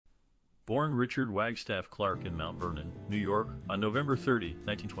Born Richard Wagstaff Clark in Mount Vernon, New York, on November 30,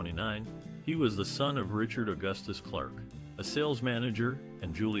 1929, he was the son of Richard Augustus Clark, a sales manager,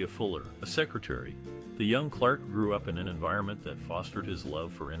 and Julia Fuller, a secretary. The young Clark grew up in an environment that fostered his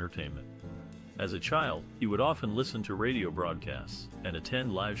love for entertainment. As a child, he would often listen to radio broadcasts and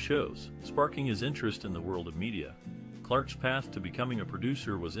attend live shows, sparking his interest in the world of media. Clark's path to becoming a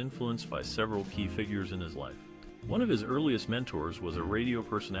producer was influenced by several key figures in his life. One of his earliest mentors was a radio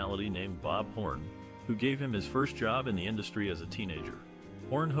personality named Bob Horn, who gave him his first job in the industry as a teenager.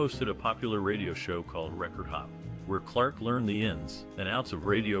 Horn hosted a popular radio show called Record Hop, where Clark learned the ins and outs of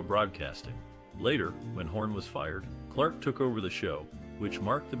radio broadcasting. Later, when Horn was fired, Clark took over the show, which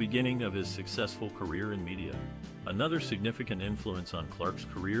marked the beginning of his successful career in media. Another significant influence on Clark's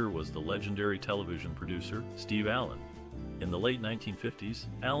career was the legendary television producer, Steve Allen. In the late 1950s,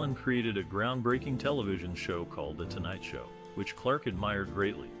 Allen created a groundbreaking television show called The Tonight Show, which Clark admired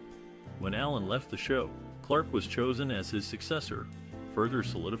greatly. When Allen left the show, Clark was chosen as his successor, further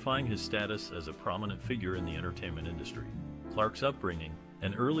solidifying his status as a prominent figure in the entertainment industry. Clark's upbringing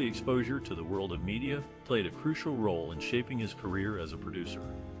and early exposure to the world of media played a crucial role in shaping his career as a producer.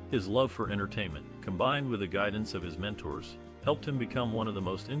 His love for entertainment, combined with the guidance of his mentors, helped him become one of the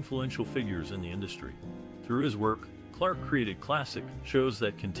most influential figures in the industry. Through his work, Clark created classic shows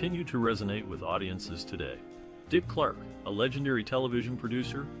that continue to resonate with audiences today. Dick Clark, a legendary television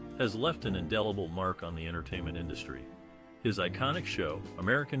producer, has left an indelible mark on the entertainment industry. His iconic show,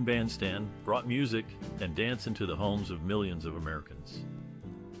 American Bandstand, brought music and dance into the homes of millions of Americans.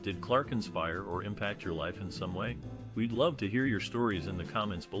 Did Clark inspire or impact your life in some way? We'd love to hear your stories in the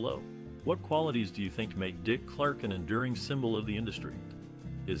comments below. What qualities do you think make Dick Clark an enduring symbol of the industry?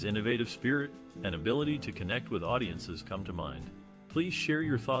 His innovative spirit and ability to connect with audiences come to mind. Please share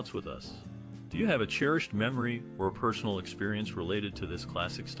your thoughts with us. Do you have a cherished memory or a personal experience related to this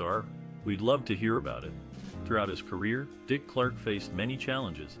classic star? We'd love to hear about it. Throughout his career, Dick Clark faced many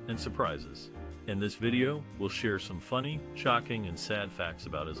challenges and surprises. In this video, we'll share some funny, shocking, and sad facts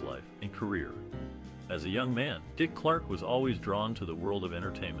about his life and career. As a young man, Dick Clark was always drawn to the world of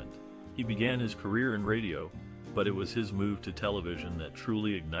entertainment. He began his career in radio, but it was his move to television that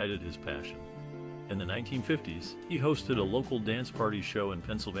truly ignited his passion. In the 1950s, he hosted a local dance party show in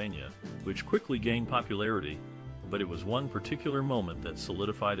Pennsylvania, which quickly gained popularity, but it was one particular moment that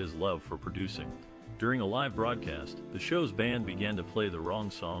solidified his love for producing. During a live broadcast, the show's band began to play the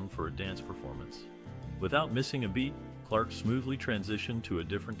wrong song for a dance performance. Without missing a beat, Clark smoothly transitioned to a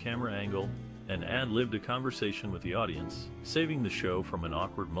different camera angle and ad-libbed a conversation with the audience, saving the show from an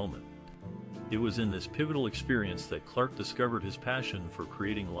awkward moment. It was in this pivotal experience that Clark discovered his passion for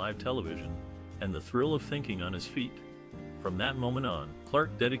creating live television and the thrill of thinking on his feet. From that moment on,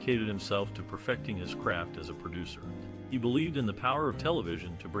 Clark dedicated himself to perfecting his craft as a producer. He believed in the power of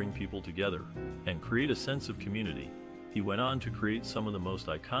television to bring people together and create a sense of community. He went on to create some of the most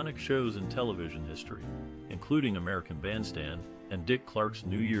iconic shows in television history, including American Bandstand and Dick Clark's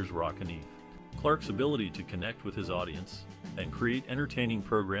New Year's Rockin' Eve. Clark's ability to connect with his audience and create entertaining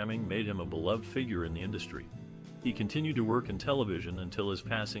programming made him a beloved figure in the industry. He continued to work in television until his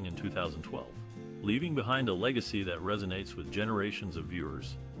passing in 2012, leaving behind a legacy that resonates with generations of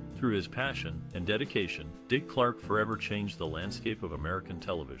viewers. Through his passion and dedication, Dick Clark forever changed the landscape of American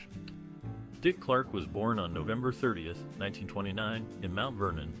television. Dick Clark was born on November 30, 1929, in Mount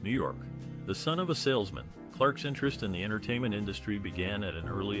Vernon, New York. The son of a salesman, Clark's interest in the entertainment industry began at an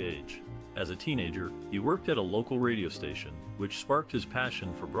early age. As a teenager, he worked at a local radio station, which sparked his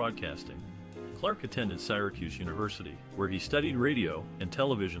passion for broadcasting. Clark attended Syracuse University, where he studied radio and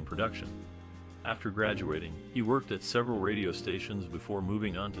television production. After graduating, he worked at several radio stations before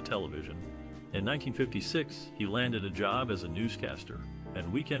moving on to television. In 1956, he landed a job as a newscaster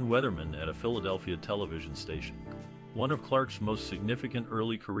and weekend weatherman at a Philadelphia television station. One of Clark's most significant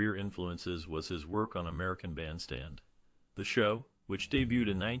early career influences was his work on American Bandstand. The show, which debuted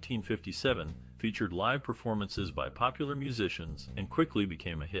in 1957, featured live performances by popular musicians and quickly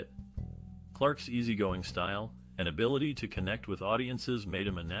became a hit. Clark's easygoing style and ability to connect with audiences made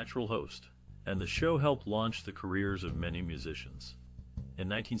him a natural host, and the show helped launch the careers of many musicians. In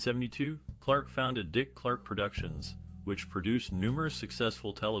 1972, Clark founded Dick Clark Productions, which produced numerous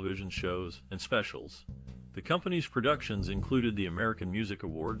successful television shows and specials. The company's productions included the American Music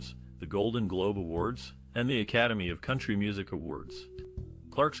Awards, the Golden Globe Awards, and the Academy of Country Music Awards.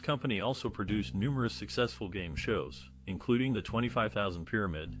 Clark's company also produced numerous successful game shows, including the 25,000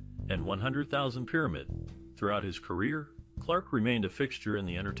 Pyramid and 100,000 Pyramid. Throughout his career, Clark remained a fixture in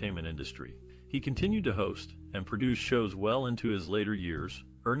the entertainment industry. He continued to host and produce shows well into his later years,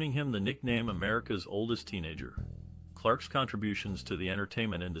 earning him the nickname America's Oldest Teenager. Clark's contributions to the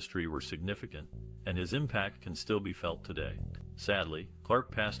entertainment industry were significant, and his impact can still be felt today. Sadly,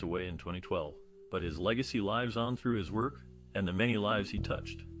 Clark passed away in 2012, but his legacy lives on through his work and the many lives he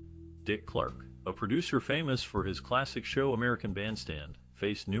touched. Dick Clark, a producer famous for his classic show American Bandstand,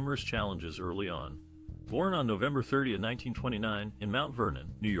 faced numerous challenges early on. Born on November 30, 1929, in Mount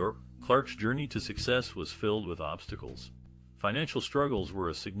Vernon, New York, Clark's journey to success was filled with obstacles. Financial struggles were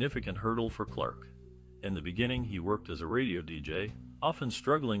a significant hurdle for Clark. In the beginning, he worked as a radio DJ, often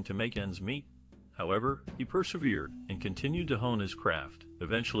struggling to make ends meet. However, he persevered and continued to hone his craft,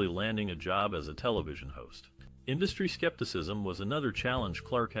 eventually landing a job as a television host. Industry skepticism was another challenge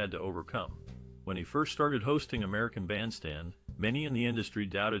Clark had to overcome. When he first started hosting American Bandstand, many in the industry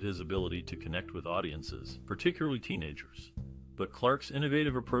doubted his ability to connect with audiences, particularly teenagers. But Clark's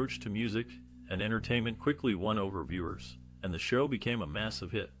innovative approach to music and entertainment quickly won over viewers, and the show became a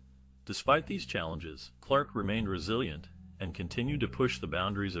massive hit. Despite these challenges, Clark remained resilient and continued to push the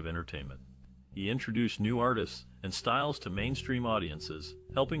boundaries of entertainment. He introduced new artists and styles to mainstream audiences,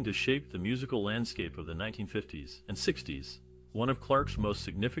 helping to shape the musical landscape of the 1950s and 60s. One of Clark's most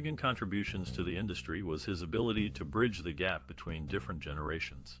significant contributions to the industry was his ability to bridge the gap between different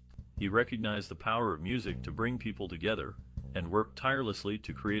generations. He recognized the power of music to bring people together and worked tirelessly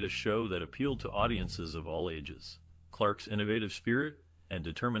to create a show that appealed to audiences of all ages. Clark's innovative spirit and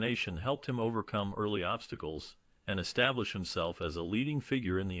determination helped him overcome early obstacles and establish himself as a leading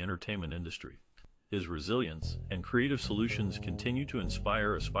figure in the entertainment industry. His resilience and creative solutions continue to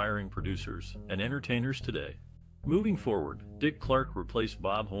inspire aspiring producers and entertainers today. Moving forward, Dick Clark replaced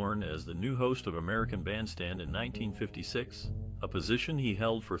Bob Horn as the new host of American Bandstand in 1956, a position he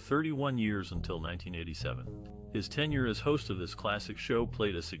held for 31 years until 1987. His tenure as host of this classic show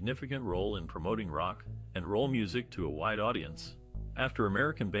played a significant role in promoting rock and roll music to a wide audience. After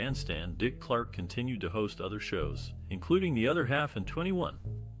American Bandstand, Dick Clark continued to host other shows, including The Other Half and 21.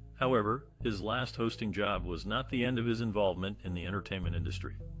 However, his last hosting job was not the end of his involvement in the entertainment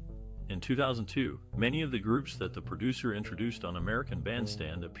industry. In 2002, many of the groups that the producer introduced on American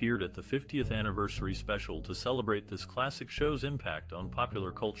Bandstand appeared at the 50th anniversary special to celebrate this classic show's impact on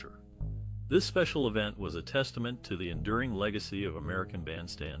popular culture. This special event was a testament to the enduring legacy of American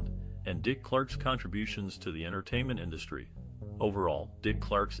Bandstand and Dick Clark's contributions to the entertainment industry. Overall, Dick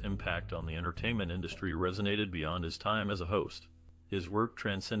Clark's impact on the entertainment industry resonated beyond his time as a host. His work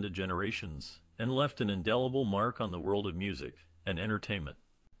transcended generations and left an indelible mark on the world of music and entertainment.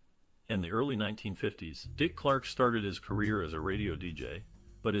 In the early 1950s, Dick Clark started his career as a radio DJ,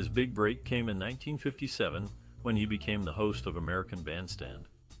 but his big break came in 1957 when he became the host of American Bandstand.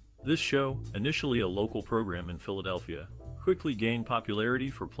 This show, initially a local program in Philadelphia, quickly gained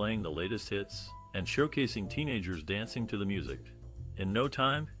popularity for playing the latest hits and showcasing teenagers dancing to the music. In no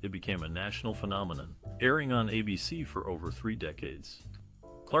time, it became a national phenomenon, airing on ABC for over 3 decades.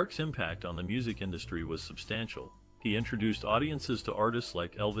 Clark's impact on the music industry was substantial. He introduced audiences to artists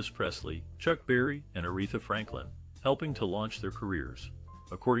like Elvis Presley, Chuck Berry, and Aretha Franklin, helping to launch their careers.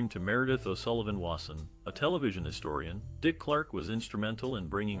 According to Meredith O'Sullivan-Wasson, a television historian, Dick Clark was instrumental in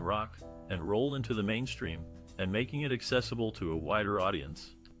bringing rock and roll into the mainstream and making it accessible to a wider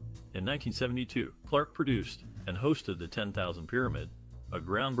audience. In 1972, Clark produced and hosted The 10,000 Pyramid, a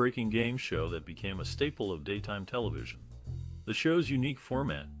groundbreaking game show that became a staple of daytime television. The show's unique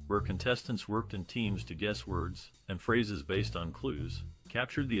format, where contestants worked in teams to guess words and phrases based on clues,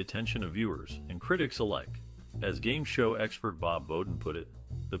 captured the attention of viewers and critics alike. As game show expert Bob Bowden put it,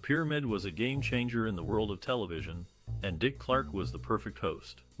 The Pyramid was a game changer in the world of television, and Dick Clark was the perfect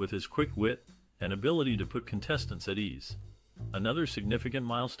host, with his quick wit and ability to put contestants at ease. Another significant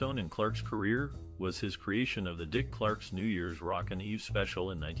milestone in Clark's career was his creation of the Dick Clark's New Year's Rockin' Eve special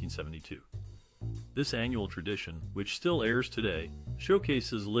in 1972. This annual tradition, which still airs today,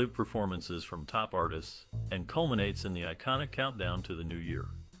 showcases live performances from top artists and culminates in the iconic countdown to the new year.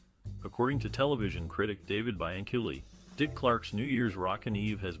 According to television critic David Bianculli, Dick Clark's New Year's Rockin'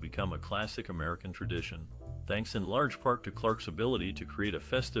 Eve has become a classic American tradition, thanks in large part to Clark's ability to create a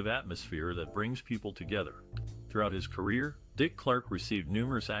festive atmosphere that brings people together. Throughout his career, Dick Clark received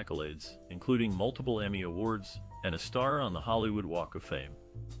numerous accolades, including multiple Emmy Awards and a star on the Hollywood Walk of Fame.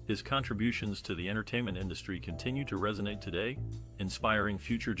 His contributions to the entertainment industry continue to resonate today, inspiring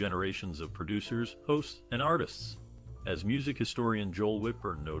future generations of producers, hosts, and artists. As music historian Joel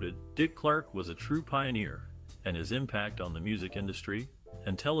Whitburn noted, Dick Clark was a true pioneer, and his impact on the music industry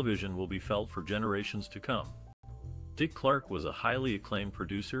and television will be felt for generations to come. Dick Clark was a highly acclaimed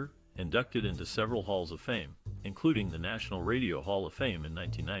producer, inducted into several halls of fame, including the National Radio Hall of Fame in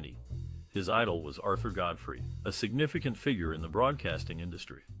 1990. His idol was Arthur Godfrey, a significant figure in the broadcasting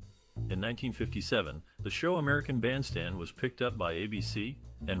industry. In 1957, the show American Bandstand was picked up by ABC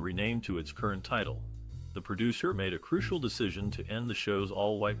and renamed to its current title. The producer made a crucial decision to end the show's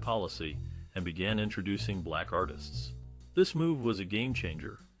all-white policy and began introducing black artists. This move was a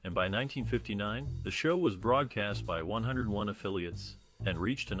game-changer, and by 1959, the show was broadcast by 101 affiliates and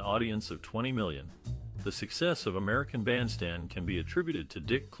reached an audience of 20 million. The success of American Bandstand can be attributed to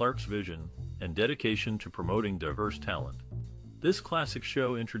Dick Clark's vision and dedication to promoting diverse talent. This classic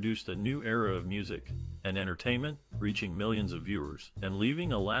show introduced a new era of music and entertainment, reaching millions of viewers and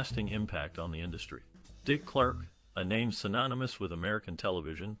leaving a lasting impact on the industry. Dick Clark, a name synonymous with American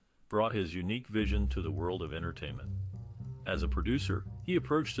television, brought his unique vision to the world of entertainment. As a producer, he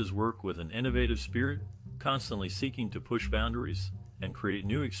approached his work with an innovative spirit, constantly seeking to push boundaries and create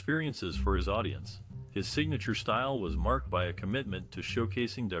new experiences for his audience. His signature style was marked by a commitment to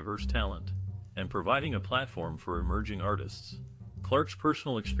showcasing diverse talent and providing a platform for emerging artists. Clark's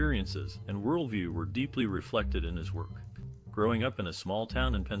personal experiences and worldview were deeply reflected in his work. Growing up in a small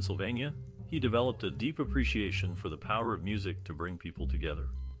town in Pennsylvania, he developed a deep appreciation for the power of music to bring people together.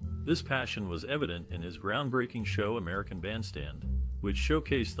 This passion was evident in his groundbreaking show American Bandstand, which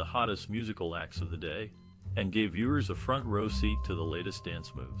showcased the hottest musical acts of the day and gave viewers a front row seat to the latest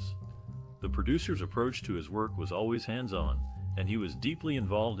dance moves. The producer's approach to his work was always hands-on, and he was deeply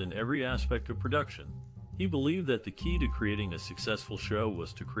involved in every aspect of production. He believed that the key to creating a successful show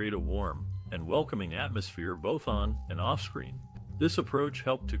was to create a warm and welcoming atmosphere both on and off-screen. This approach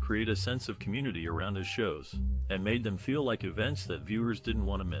helped to create a sense of community around his shows and made them feel like events that viewers didn't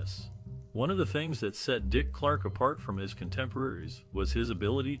want to miss. One of the things that set Dick Clark apart from his contemporaries was his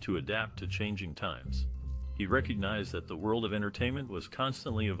ability to adapt to changing times. He recognized that the world of entertainment was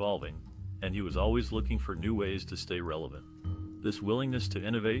constantly evolving, and he was always looking for new ways to stay relevant. This willingness to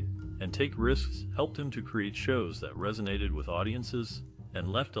innovate and take risks helped him to create shows that resonated with audiences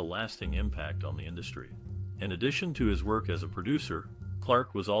and left a lasting impact on the industry. In addition to his work as a producer,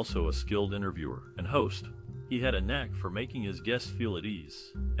 Clark was also a skilled interviewer and host. He had a knack for making his guests feel at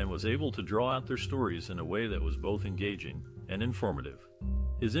ease and was able to draw out their stories in a way that was both engaging and informative.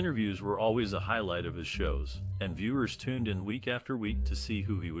 His interviews were always a highlight of his shows, and viewers tuned in week after week to see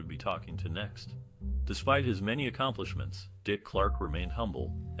who he would be talking to next. Despite his many accomplishments, Dick Clark remained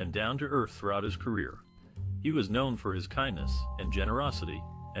humble and down-to-earth throughout his career. He was known for his kindness and generosity,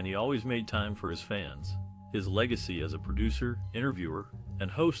 and he always made time for his fans. His legacy as a producer, interviewer, and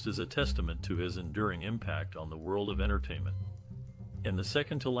host is a testament to his enduring impact on the world of entertainment. In the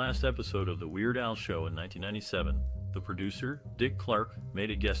second-to-last episode of The Weird Al Show in 1997, the producer, Dick Clark, made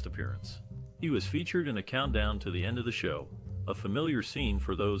a guest appearance. He was featured in a countdown to the end of the show, a familiar scene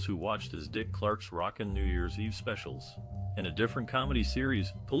for those who watched as Dick Clark's Rockin' New Year's Eve specials. In a different comedy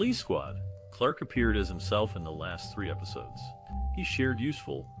series, Police Squad, Clark appeared as himself in the last 3 episodes. He shared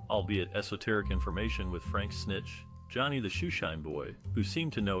useful, albeit esoteric information with Frank Snitch, Johnny the Shoeshine Boy, who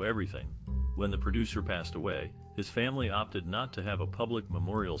seemed to know everything. When the producer passed away, his family opted not to have a public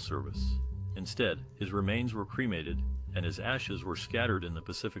memorial service. Instead, his remains were cremated, and his ashes were scattered in the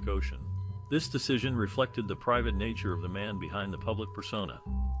Pacific Ocean. This decision reflected the private nature of the man behind the public persona.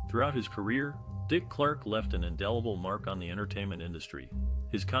 Throughout his career, Dick Clark left an indelible mark on the entertainment industry.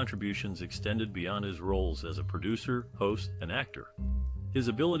 His contributions extended beyond his roles as a producer, host, and actor. His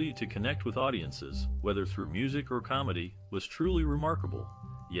ability to connect with audiences, whether through music or comedy, was truly remarkable.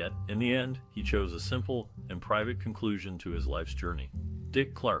 Yet, in the end, he chose a simple and private conclusion to his life's journey.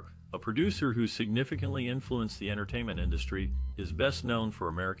 Dick Clark, a producer who significantly influenced the entertainment industry, is best known for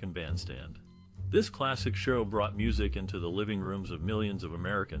American Bandstand. This classic show brought music into the living rooms of millions of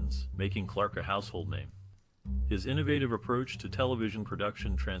Americans, making Clark a household name. His innovative approach to television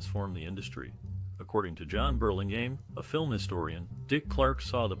production transformed the industry. According to John Burlingame, a film historian, Dick Clark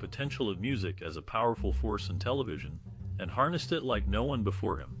saw the potential of music as a powerful force in television and harnessed it like no one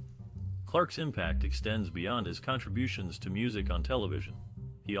before him. Clark's impact extends beyond his contributions to music on television.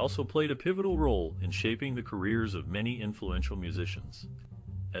 He also played a pivotal role in shaping the careers of many influential musicians.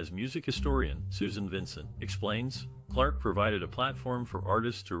 As music historian Susan Vincent explains, Clark provided a platform for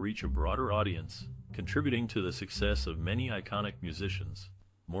artists to reach a broader audience, contributing to the success of many iconic musicians.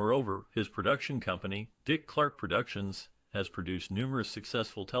 Moreover, his production company, Dick Clark Productions, has produced numerous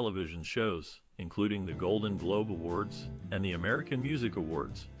successful television shows, including the Golden Globe Awards and the American Music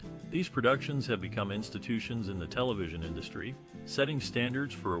Awards. These productions have become institutions in the television industry, setting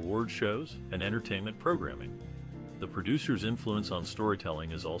standards for award shows and entertainment programming. The producer's influence on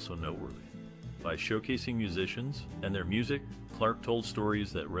storytelling is also noteworthy. By showcasing musicians and their music, Clark told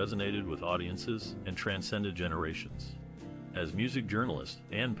stories that resonated with audiences and transcended generations. As music journalist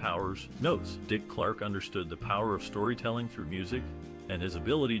Ann Powers notes, Dick Clark understood the power of storytelling through music and his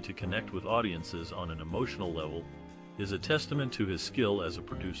ability to connect with audiences on an emotional level is a testament to his skill as a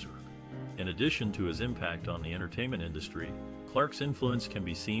producer. In addition to his impact on the entertainment industry, Clark's influence can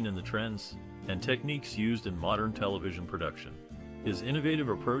be seen in the trends and techniques used in modern television production. His innovative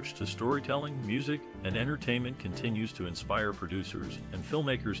approach to storytelling, music, and entertainment continues to inspire producers and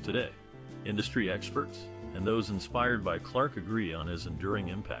filmmakers today. Industry experts and those inspired by Clark agree on his enduring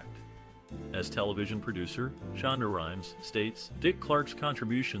impact. As television producer, Shonda Rhimes states, "Dick Clark's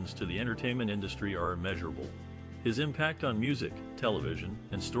contributions to the entertainment industry are immeasurable. His impact on music, television,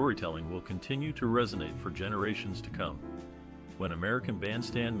 and storytelling will continue to resonate for generations to come." When American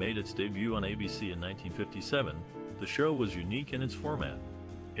Bandstand made its debut on ABC in 1957, the show was unique in its format.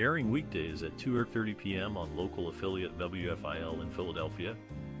 Airing weekdays at 2:30 p.m. on local affiliate WFIL in Philadelphia,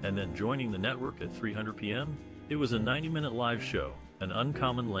 and then joining the network at 3:00 p.m., it was a 90-minute live show, an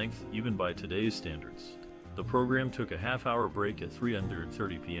uncommon length even by today's standards. The program took a half-hour break at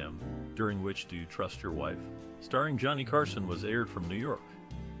 3:30 p.m., during which Do You Trust Your Wife?, starring Johnny Carson, was aired from New York.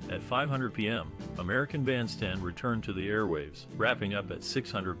 At 5:00 p.m., American Bandstand returned to the airwaves, wrapping up at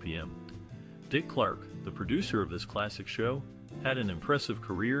 6:00 p.m. Dick Clark, the producer of this classic show, had an impressive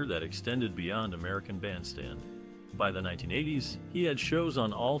career that extended beyond American Bandstand. By the 1980s, he had shows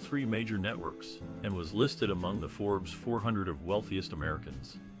on all three major networks and was listed among the Forbes 400 of wealthiest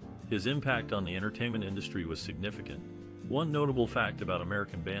Americans. His impact on the entertainment industry was significant. One notable fact about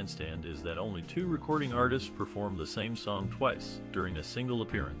American Bandstand is that only 2 recording artists performed the same song twice during a single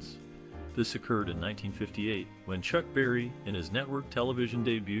appearance. This occurred in 1958 when Chuck Berry, in his network television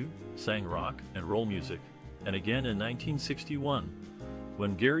debut, sang rock and roll music, and again in 1961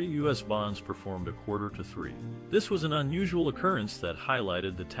 when Gary U.S. Bonds performed A Quarter to Three. This was an unusual occurrence that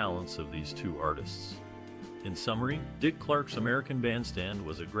highlighted the talents of these 2 artists. In summary, Dick Clark's American Bandstand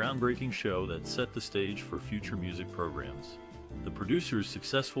was a groundbreaking show that set the stage for future music programs. The producer's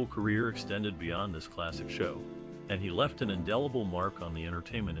successful career extended beyond this classic show, and he left an indelible mark on the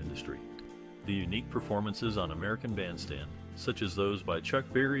entertainment industry. The unique performances on American Bandstand, such as those by Chuck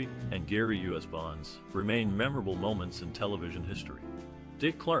Berry and Gary U.S. Bonds, remain memorable moments in television history.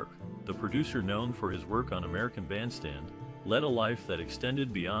 Dick Clark, the producer known for his work on American Bandstand, led a life that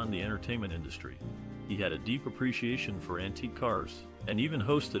extended beyond the entertainment industry. He had a deep appreciation for antique cars, and even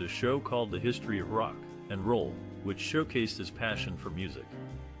hosted a show called The History of Rock and Roll, which showcased his passion for music.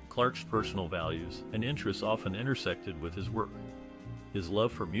 Clark's personal values and interests often intersected with his work. His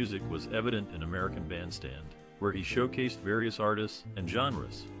love for music was evident in American Bandstand, where he showcased various artists and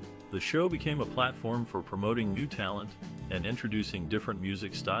genres. The show became a platform for promoting new talent and introducing different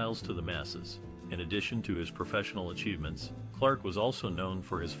music styles to the masses. In addition to his professional achievements, Clark was also known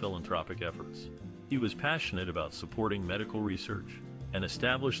for his philanthropic efforts. He was passionate about supporting medical research and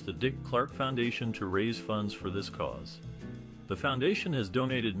established the Dick Clark Foundation to raise funds for this cause. The foundation has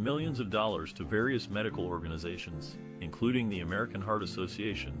donated millions of dollars to various medical organizations, including the American Heart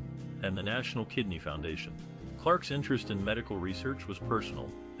Association and the National Kidney Foundation. Clark's interest in medical research was personal,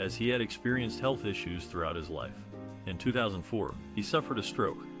 as he had experienced health issues throughout his life. In 2004, he suffered a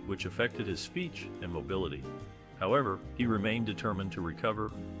stroke, which affected his speech and mobility. However, he remained determined to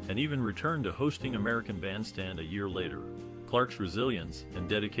recover and even returned to hosting American Bandstand a year later. Clark's resilience and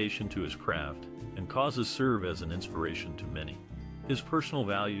dedication to his craft and causes serve as an inspiration to many. His personal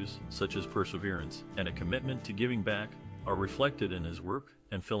values, such as perseverance and a commitment to giving back, are reflected in his work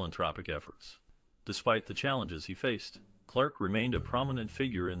and philanthropic efforts. Despite the challenges he faced, Clark remained a prominent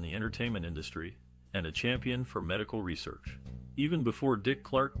figure in the entertainment industry and a champion for medical research. Even before Dick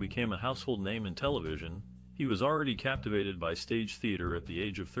Clark became a household name in television, he was already captivated by stage theater at the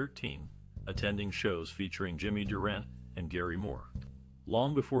age of 13, attending shows featuring Jimmy Durante and Gary Moore.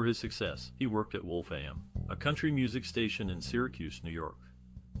 Long before his success, he worked at Wolf AM, a country music station in Syracuse, New York.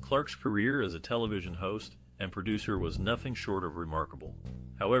 Clark's career as a television host and producer was nothing short of remarkable.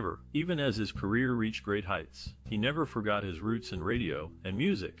 However, even as his career reached great heights, he never forgot his roots in radio and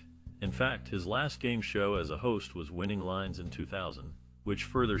music. In fact, his last game show as a host was Winning Lines in 2000, which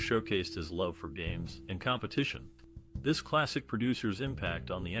further showcased his love for games and competition. This classic producer's impact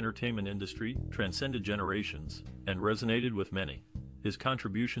on the entertainment industry transcended generations and resonated with many. His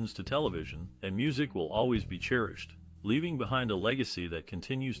contributions to television and music will always be cherished, leaving behind a legacy that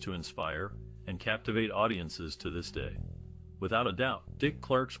continues to inspire and captivate audiences to this day. Without a doubt, Dick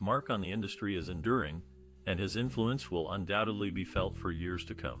Clark's mark on the industry is enduring, and his influence will undoubtedly be felt for years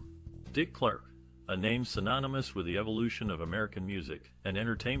to come. Dick Clark, a name synonymous with the evolution of American music and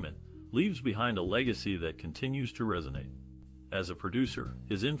entertainment, leaves behind a legacy that continues to resonate. As a producer,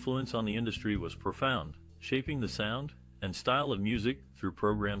 his influence on the industry was profound, shaping the sound and style of music through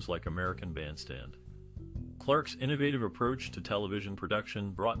programs like American Bandstand. Clark's innovative approach to television production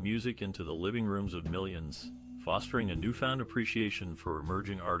brought music into the living rooms of millions, fostering a newfound appreciation for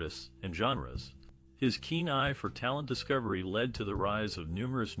emerging artists and genres. His keen eye for talent discovery led to the rise of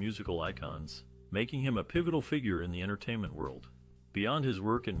numerous musical icons, making him a pivotal figure in the entertainment world. Beyond his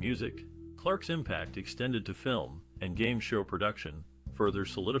work in music, Clark's impact extended to film and game show production, further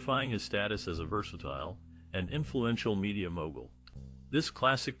solidifying his status as a versatile and influential media mogul. This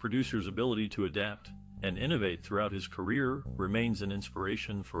classic producer's ability to adapt and innovate throughout his career remains an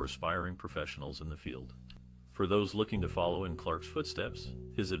inspiration for aspiring professionals in the field. For those looking to follow in Clark's footsteps,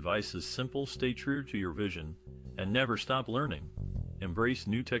 his advice is simple: stay true to your vision and never stop learning. Embrace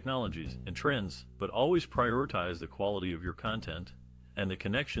new technologies and trends, but always prioritize the quality of your content and the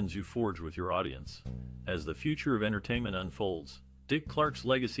connections you forge with your audience. As the future of entertainment unfolds, Dick Clark's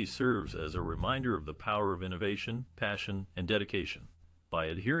legacy serves as a reminder of the power of innovation, passion, and dedication. By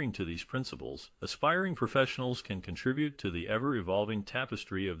adhering to these principles, aspiring professionals can contribute to the ever-evolving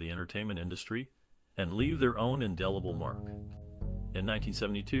tapestry of the entertainment industry and leave their own indelible mark. In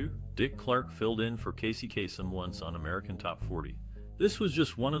 1972, Dick Clark filled in for Casey Kasem once on American Top 40. This was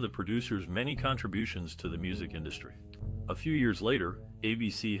just one of the producer's many contributions to the music industry. A few years later,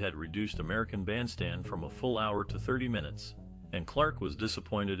 ABC had reduced American Bandstand from a full hour to 30 minutes, and Clark was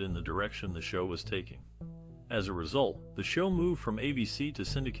disappointed in the direction the show was taking. As a result, the show moved from ABC to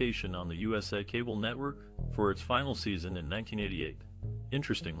syndication on the USA cable network for its final season in 1988.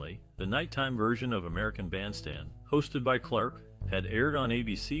 Interestingly, the nighttime version of American Bandstand, hosted by Clark, had aired on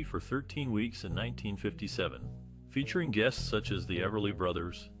ABC for 13 weeks in 1957, featuring guests such as the Everly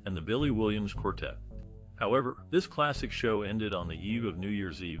Brothers and the Billy Williams Quartet. However, this classic show ended on the eve of New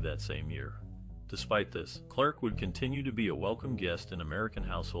Year's Eve that same year. Despite this, Clark would continue to be a welcome guest in American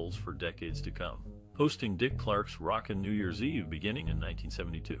households for decades to come, hosting Dick Clark's Rockin' New Year's Eve beginning in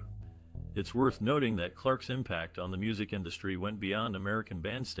 1972. It's worth noting that Clark's impact on the music industry went beyond American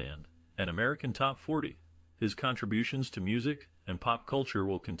Bandstand and American Top 40. His contributions to music and pop culture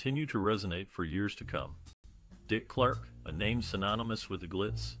will continue to resonate for years to come. Dick Clark, a name synonymous with the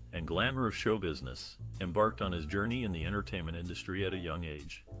glitz and glamour of show business, embarked on his journey in the entertainment industry at a young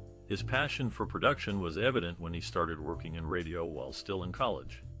age. His passion for production was evident when he started working in radio while still in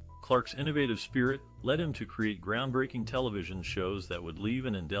college. Clark's innovative spirit led him to create groundbreaking television shows that would leave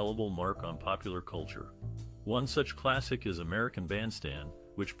an indelible mark on popular culture. One such classic is American Bandstand,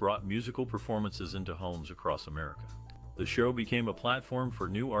 which brought musical performances into homes across America. The show became a platform for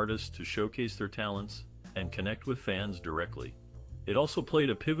new artists to showcase their talents and connect with fans directly. It also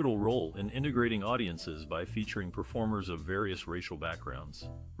played a pivotal role in integrating audiences by featuring performers of various racial backgrounds.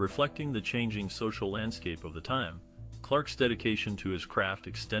 Reflecting the changing social landscape of the time, Clark's dedication to his craft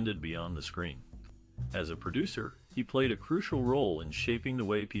extended beyond the screen. As a producer, he played a crucial role in shaping the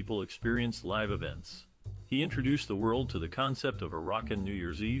way people experienced live events. He introduced the world to the concept of a rockin' New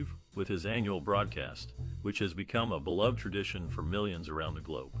Year's Eve with his annual broadcast, which has become a beloved tradition for millions around the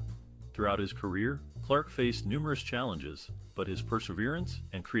globe. Throughout his career, Clark faced numerous challenges, but his perseverance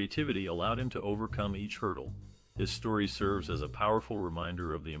and creativity allowed him to overcome each hurdle. His story serves as a powerful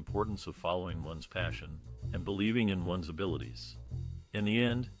reminder of the importance of following one's passion and believing in one's abilities. In the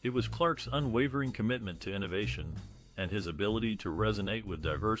end, it was Clark's unwavering commitment to innovation and his ability to resonate with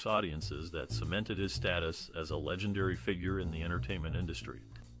diverse audiences that cemented his status as a legendary figure in the entertainment industry.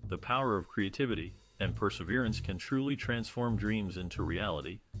 The power of creativity and perseverance can truly transform dreams into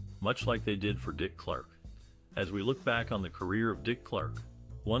reality, much like they did for Dick Clark. As we look back on the career of Dick Clark,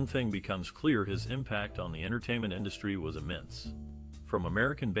 one thing becomes clear: his impact on the entertainment industry was immense. From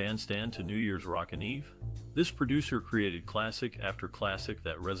American Bandstand to New Year's Rockin' Eve, this producer created classic after classic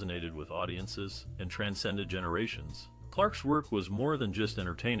that resonated with audiences and transcended generations. Clark's work was more than just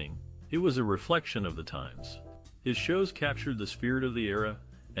entertaining, it was a reflection of the times. His shows captured the spirit of the era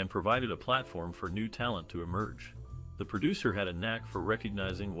and provided a platform for new talent to emerge. The producer had a knack for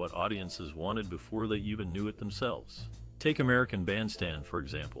recognizing what audiences wanted before they even knew it themselves. Take American Bandstand, for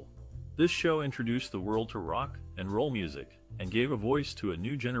example. This show introduced the world to rock and roll music and gave a voice to a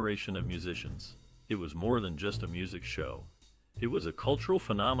new generation of musicians. It was more than just a music show. It was a cultural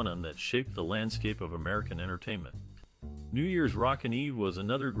phenomenon that shaped the landscape of American entertainment. New Year's Rockin' Eve was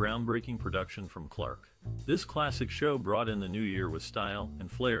another groundbreaking production from Clark. This classic show brought in the new year with style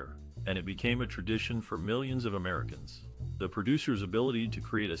and flair, and it became a tradition for millions of Americans. The producer's ability to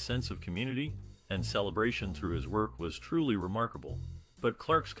create a sense of community and celebration through his work was truly remarkable. But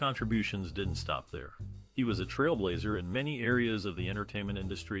Clark's contributions didn't stop there. He was a trailblazer in many areas of the entertainment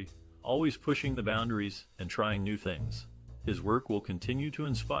industry, always pushing the boundaries and trying new things. His work will continue to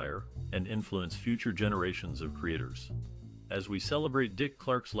inspire and influence future generations of creators. As we celebrate Dick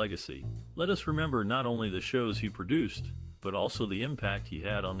Clark's legacy, let us remember not only the shows he produced, but also the impact he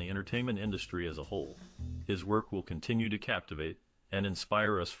had on the entertainment industry as a whole. His work will continue to captivate and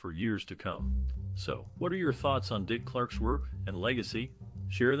inspire us for years to come. So, what are your thoughts on Dick Clark's work and legacy?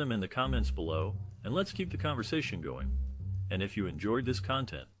 Share them in the comments below, and let's keep the conversation going. And if you enjoyed this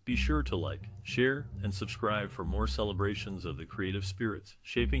content, be sure to like, share, and subscribe for more celebrations of the creative spirits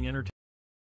shaping entertainment.